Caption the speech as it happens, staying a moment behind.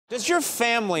Does your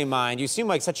family mind? You seem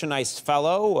like such a nice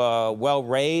fellow,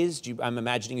 well-raised. I'm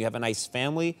imagining you have a nice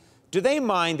family. Do they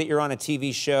mind that you're on a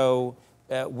TV show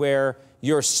where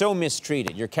you're so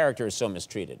mistreated, your character is so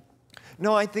mistreated?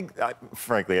 No, I think,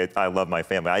 frankly, I love my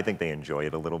family. I think they enjoy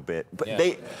it a little bit. But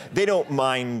yeah. they don't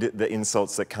mind the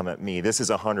insults that come at me. This is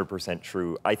 100%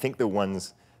 true. I think the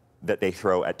ones that they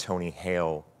throw at Tony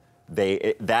Hale,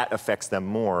 that affects them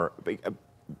more.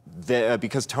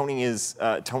 Because Tony's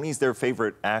their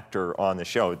favorite actor on the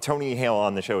show. Tony Hale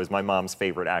on the show is my mom's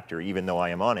favorite actor, even though I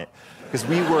am on it. Because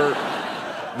we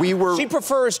were... She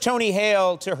prefers Tony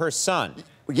Hale to her son.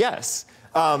 Yes.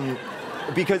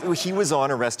 Because he was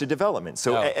on Arrested Development.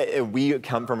 So we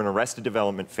come from an Arrested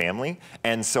Development family,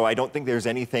 and so I don't think there's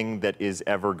anything that is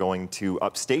ever going to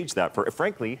upstage that.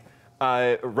 Frankly,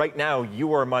 right now,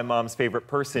 you are my mom's favorite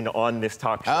person on this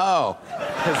talk show. Oh.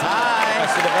 Hi.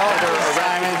 Arrested Development.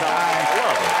 Simon,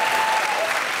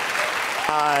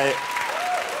 hi.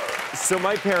 So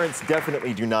my parents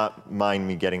definitely do not mind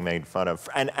me getting made fun of.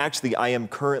 And actually, I am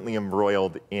currently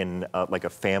embroiled in like a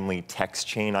family text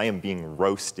chain. I am being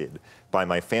roasted by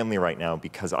my family right now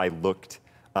because I looked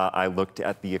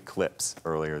at the eclipse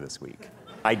earlier this week.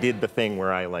 I did the thing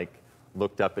where I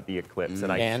looked up at the eclipse,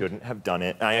 and I shouldn't have done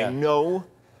it. And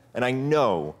I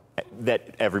know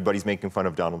that everybody's making fun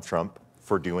of Donald Trump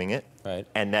for doing it. Right.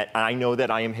 And that I know that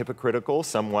I am hypocritical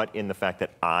somewhat in the fact that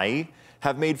I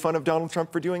have made fun of Donald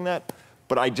Trump for doing that.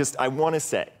 But I want to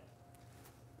say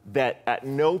that at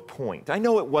no point, I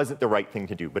know it wasn't the right thing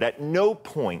to do, but at no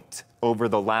point over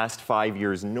the last 5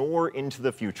 years, nor into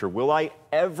the future, will I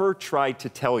ever try to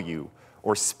tell you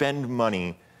or spend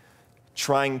money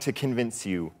trying to convince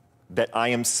you that I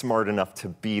am smart enough to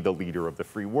be the leader of the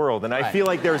free world. And I feel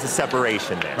like there's a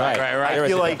separation there. Right. I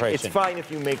feel like it's fine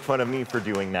if you make fun of me for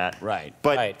doing that. Right.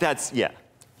 But that's, yeah.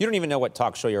 You don't even know what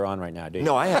talk show you're on right now, do you?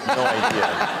 No, I have no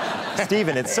idea.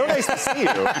 Steven, it's so nice to see you.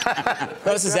 No,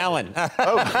 this is Ellen. Oh.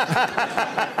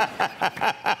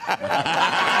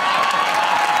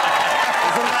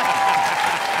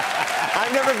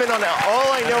 I've never been on that.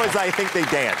 All I know is I think they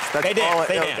dance. That's they dance, all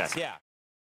they dance, yeah.